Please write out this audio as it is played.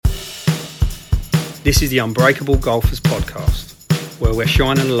This is the Unbreakable Golfers podcast, where we're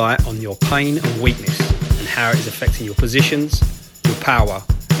shining a light on your pain and weakness and how it is affecting your positions, your power,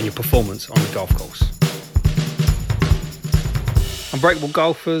 and your performance on the golf course. Unbreakable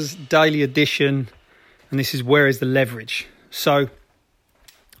Golfers, daily edition, and this is Where is the Leverage? So,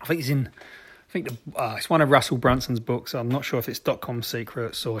 I think it's one of Russell Brunson's books. I'm not sure if it's .com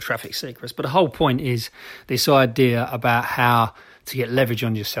Secrets or Traffic Secrets, but the whole point is this idea about how to get leverage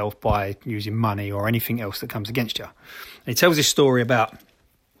on yourself by using money or anything else that comes against you. And he tells this story about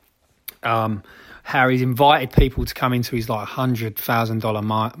how he's invited people to come into his $100,000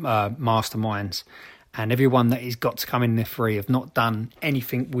 masterminds, and everyone that he's got to come in there free have not done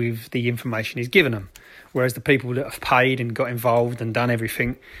anything with the information he's given them. Whereas the people that have paid and got involved and done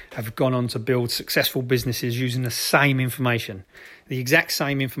everything have gone on to build successful businesses using the same information, the exact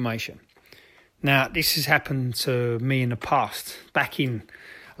same information. Now, this has happened to me in the past. Back in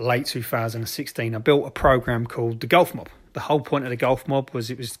late 2016, I built a program called the Golf Mob. The whole point of the Golf Mob was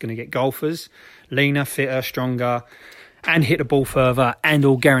it was going to get golfers leaner, fitter, stronger, and hit the ball further, and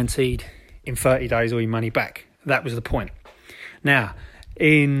all guaranteed in 30 days all your money back. That was the point. Now,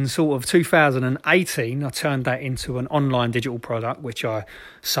 in sort of 2018, I turned that into an online digital product, which I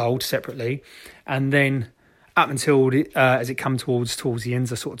sold separately. And then up until as it come towards the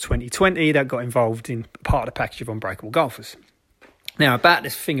ends of sort of 2020, that got involved in part of the package of Unbreakable Golfers. Now, about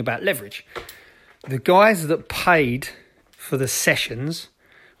this thing about leverage, the guys that paid for the sessions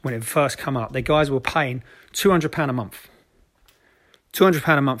when it first come up, the guys were paying £200 a month.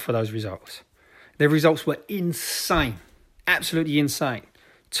 £200 a month for those results. Their results were insane. Absolutely insane.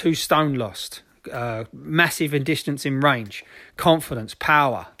 2 stone lost, massive distance in range, confidence,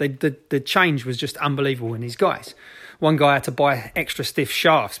 power. The change was just unbelievable in these guys. One guy had to buy extra stiff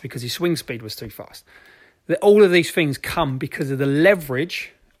shafts because his swing speed was too fast. All of these things come because of the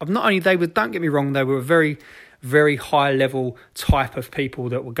leverage of not only don't get me wrong, they were a very, very high level type of people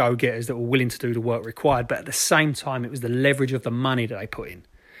that were go-getters, that were willing to do the work required, but at the same time, it was the leverage of the money that they put in.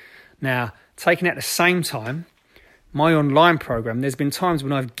 Now, taking at the same time, my online program, there's been times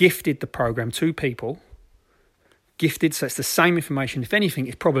when I've gifted the program to people. Gifted, so it's the same information. If anything,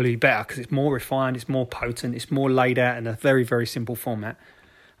 it's probably better because it's more refined, it's more potent, it's more laid out in a very, very simple format.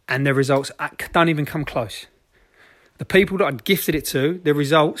 And the results don't even come close. The people that I've gifted it to,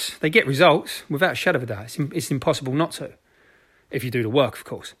 they get results without a shadow of a doubt. It's impossible not to, if you do the work, of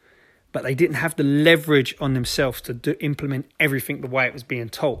course. But they didn't have the leverage on themselves to implement everything the way it was being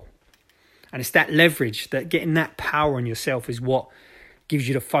told. And it's that leverage, that getting that power on yourself is what gives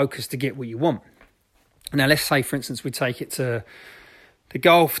you the focus to get what you want. Now, let's say, for instance, we take it to the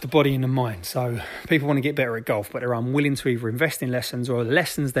golf, the body and the mind. So people want to get better at golf, but they're unwilling to either invest in lessons, or the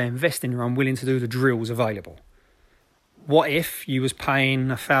lessons they invest in are unwilling to do the drills available. What if you was paying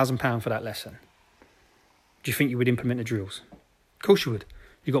 £1,000 for that lesson? Do you think you would implement the drills? Of course you would.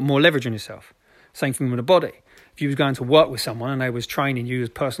 You've got more leverage on yourself. Same thing with the body. If you was going to work with someone and they was training you as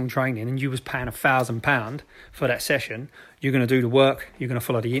personal training and you was paying £1,000 for that session, you're going to do the work, you're going to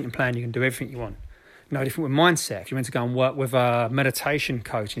follow the eating plan, you can do everything you want. No different with mindset. If you went to go and work with a meditation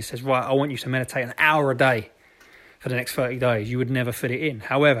coach and he says, right, I want you to meditate an hour a day for the next 30 days, you would never fit it in.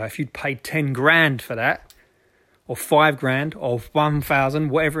 However, if you'd paid 10 grand for that, or 5 grand, or 1,000,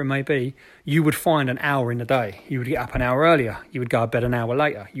 whatever it may be, you would find an hour in the day. You would get up an hour earlier. You would go to bed an hour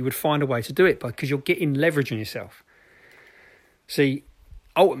later. You would find a way to do it because you're getting leverage on yourself. See,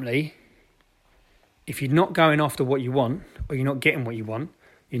 ultimately, if you're not going after what you want, or you're not getting what you want,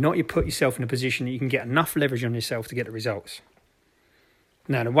 you put yourself in a position that you can get enough leverage on yourself to get the results.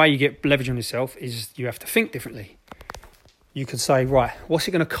 Now, the way you get leverage on yourself is you have to think differently. You could say, right, what's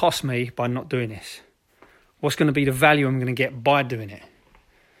it going to cost me by not doing this? What's going to be the value I'm going to get by doing it?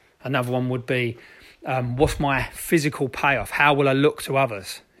 Another one would be, what's my physical payoff? How will I look to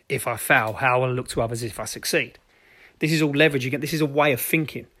others if I fail? How will I look to others if I succeed? This is all leverage. This is a way of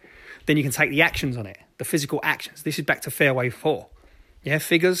thinking. Then you can take the actions on it, the physical actions. This is back to Fairway 4. Yeah,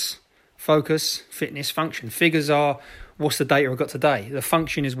 figures, focus, fitness, function. Figures are, what's the data I've got today? The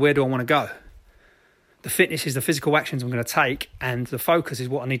function is, where do I want to go? The fitness is the physical actions I'm going to take, and the focus is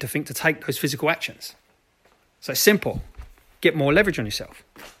what I need to think to take those physical actions. So it's simple. Get more leverage on yourself.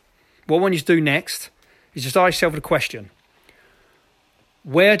 What I want you to do next is just ask yourself the question.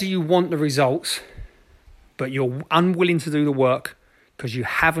 Where do you want the results, but you're unwilling to do the work because you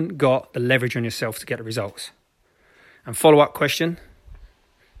haven't got the leverage on yourself to get the results? And follow-up question.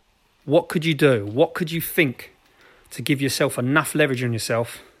 What could you do? What could you think to give yourself enough leverage on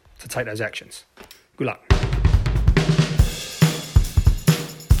yourself to take those actions? Good luck.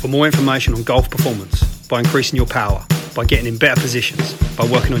 For more information on golf performance, by increasing your power, by getting in better positions, by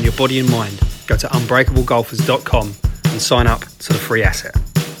working on your body and mind, go to unbreakablegolfers.com and sign up to the free asset.